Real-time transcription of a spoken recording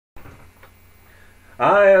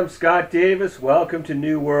Hi, I'm Scott Davis. Welcome to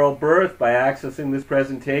New World Birth. By accessing this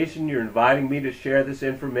presentation, you're inviting me to share this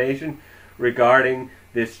information regarding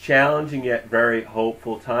this challenging yet very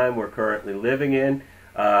hopeful time we're currently living in.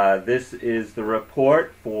 This is the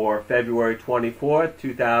report for February 24th,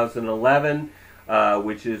 2011,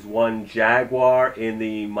 which is one jaguar in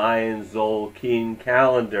the Mayan Tzolkin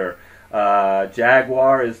calendar.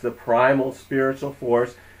 Jaguar is the primal spiritual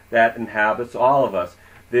force that inhabits all of us.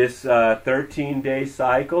 This 13-day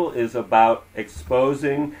cycle is about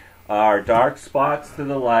exposing our dark spots to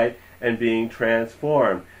the light and being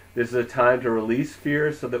transformed. This is a time to release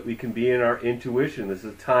fear so that we can be in our intuition. This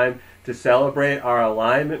is a time to celebrate our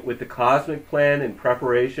alignment with the cosmic plan in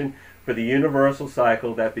preparation for the universal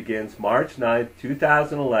cycle that begins March 9th,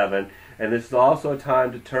 2011. And this is also a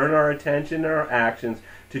time to turn our attention and our actions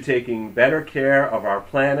to taking better care of our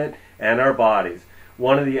planet and our bodies.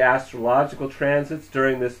 One of the astrological transits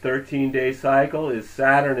during this 13-day cycle is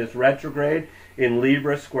Saturn is retrograde in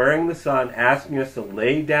Libra, squaring the Sun, asking us to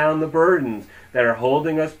lay down the burdens that are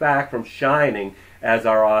holding us back from shining as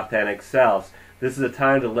our authentic selves. This is a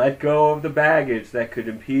time to let go of the baggage that could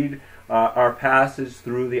impede our passage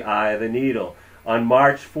through the eye of the needle. On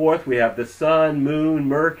March 4th, we have the Sun, Moon,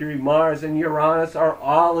 Mercury, Mars, and Uranus are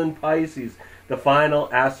all in Pisces, the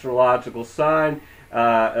final astrological sign.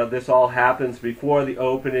 This all happens before the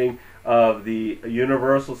opening of the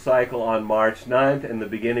universal cycle on March 9th and the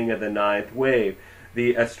beginning of the 9th wave.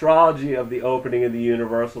 The astrology of the opening of the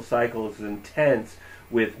universal cycle is intense,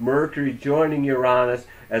 with Mercury joining Uranus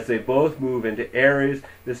as they both move into Aries.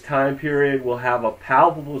 This time period will have a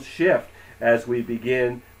palpable shift as we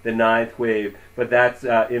begin the 9th wave, but that's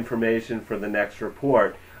information for the next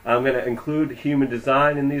report. I'm going to include human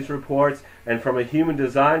design in these reports, and from a human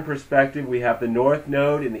design perspective, we have the North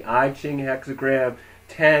Node in the I Ching hexagram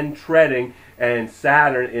 10 treading, and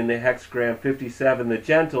Saturn in the hexagram 57, the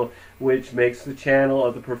gentle, which makes the channel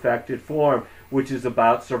of the perfected form, which is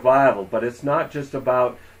about survival. But it's not just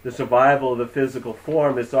about the survival of the physical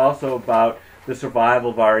form, it's also about the survival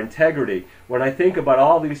of our integrity. When I think about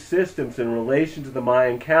all these systems in relation to the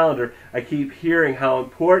Mayan calendar, I keep hearing how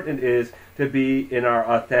important it is to be in our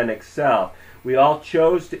authentic self. We all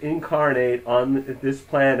chose to incarnate on this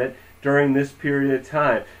planet during this period of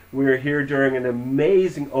time. We're here during an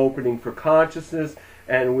amazing opening for consciousness,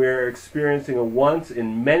 and we're experiencing a once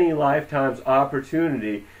in many lifetimes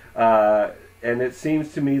opportunity. And it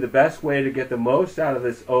seems to me the best way to get the most out of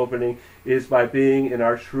this opening is by being in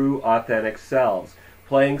our true authentic selves.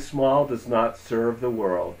 Playing small does not serve the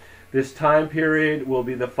world. This time period will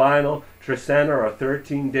be the final trecena, or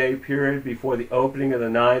 13-day period before the opening of the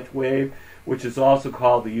 9th wave, which is also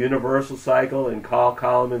called the universal cycle in Carl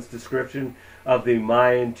Kalaman's description of the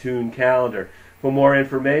Mayan Tune calendar. For more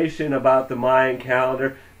information about the Mayan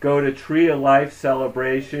calendar, go to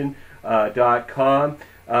treeoflifecelebration.com.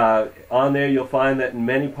 On there you'll find that in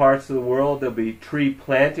many parts of the world there'll be tree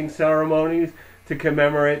planting ceremonies to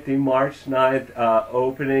commemorate the March 9th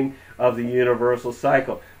opening of the universal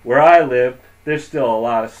cycle. Where I live, there's still a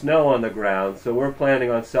lot of snow on the ground, so we're planning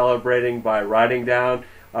on celebrating by writing down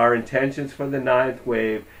our intentions for the 9th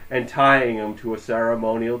wave and tying them to a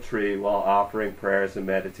ceremonial tree while offering prayers and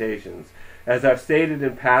meditations. As I've stated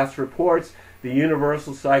in past reports, the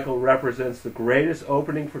universal cycle represents the greatest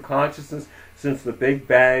opening for consciousness since the Big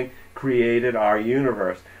Bang created our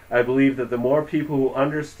universe. I believe that the more people who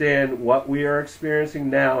understand what we are experiencing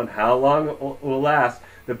now and how long it will last,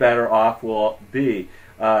 the better off we'll be.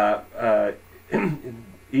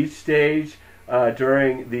 Each stage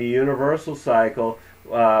during the universal cycle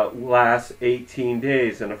lasts 18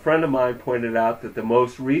 days. And a friend of mine pointed out that the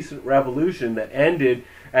most recent revolution that ended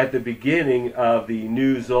at the beginning of the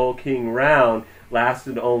new Tzolkin round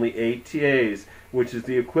lasted only 8 days, which is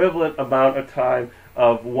the equivalent amount of time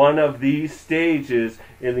of one of these stages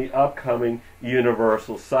in the upcoming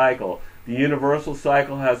universal cycle. The universal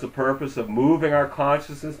cycle has the purpose of moving our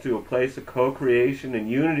consciousness to a place of co-creation and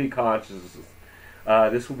unity consciousness.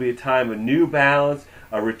 This will be a time of new balance,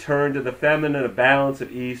 a return to the feminine, a balance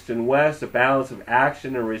of east and west, a balance of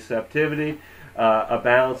action and receptivity, a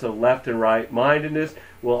balance of left and right mindedness.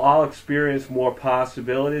 We'll all experience more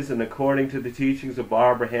possibilities, and according to the teachings of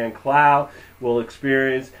Barbara Hand Clow, we'll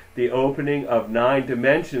experience the opening of 9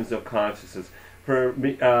 dimensions of consciousness. For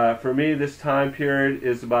me, this time period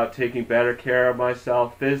is about taking better care of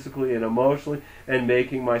myself physically and emotionally and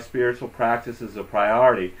making my spiritual practices a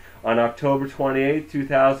priority. On October 28,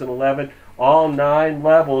 2011, all 9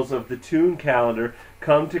 levels of the Tune calendar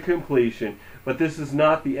come to completion, but this is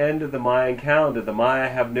not the end of the Mayan calendar. The Maya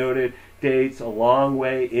have noted dates a long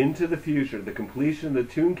way into the future. The completion of the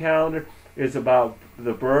Tune calendar is about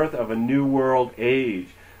the birth of a new world age.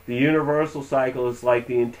 The universal cycle is like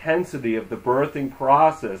the intensity of the birthing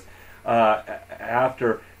process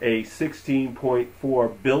after a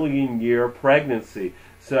 16.4 billion year pregnancy.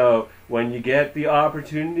 So when you get the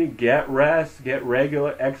opportunity, get rest, get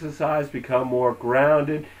regular exercise, become more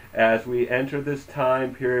grounded as we enter this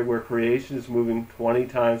time period where creation is moving 20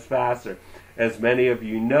 times faster. As many of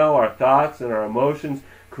you know, our thoughts and our emotions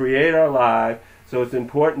create our life, so it's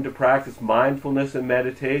important to practice mindfulness and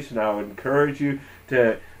meditation. I would encourage you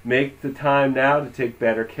to make the time now to take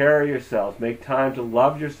better care of yourselves. Make time to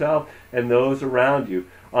love yourself and those around you.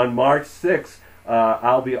 On March 6th,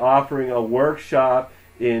 I'll be offering a workshop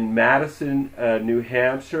in Madison, New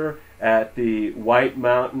Hampshire at the White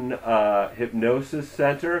Mountain Hypnosis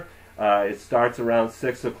Center. It starts around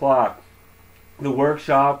 6 o'clock. The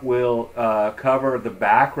workshop will cover the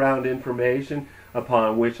background information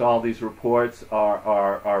upon which all these reports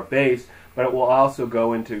are based, but it will also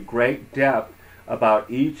go into great depth about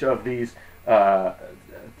each of these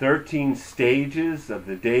 13 stages of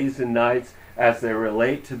the days and nights as they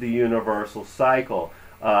relate to the universal cycle.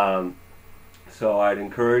 So I'd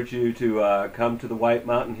encourage you to come to the White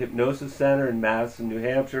Mountain Hypnosis Center in Madison, New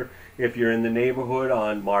Hampshire, if you're in the neighborhood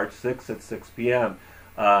on March 6th at 6 p.m.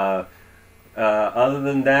 Other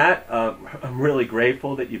than that, I'm really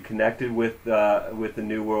grateful that you connected with the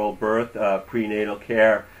New World Birth Prenatal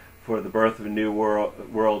Care for the Birth of a New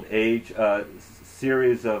World Age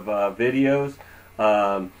series of videos.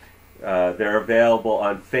 They're available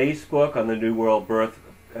on Facebook, on the New World Birth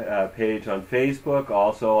page on Facebook,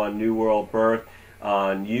 also on New World Birth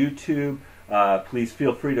on YouTube. Please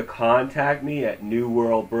feel free to contact me at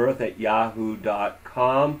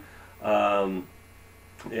newworldbirth@yahoo.com.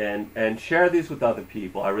 And share these with other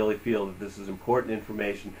people. I really feel that this is important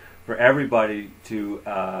information for everybody to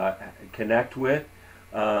connect with.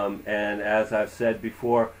 And as I've said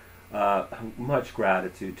before, much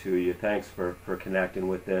gratitude to you. Thanks for connecting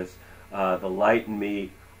with this. The light in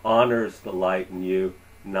me honors the light in you.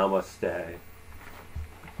 Namaste.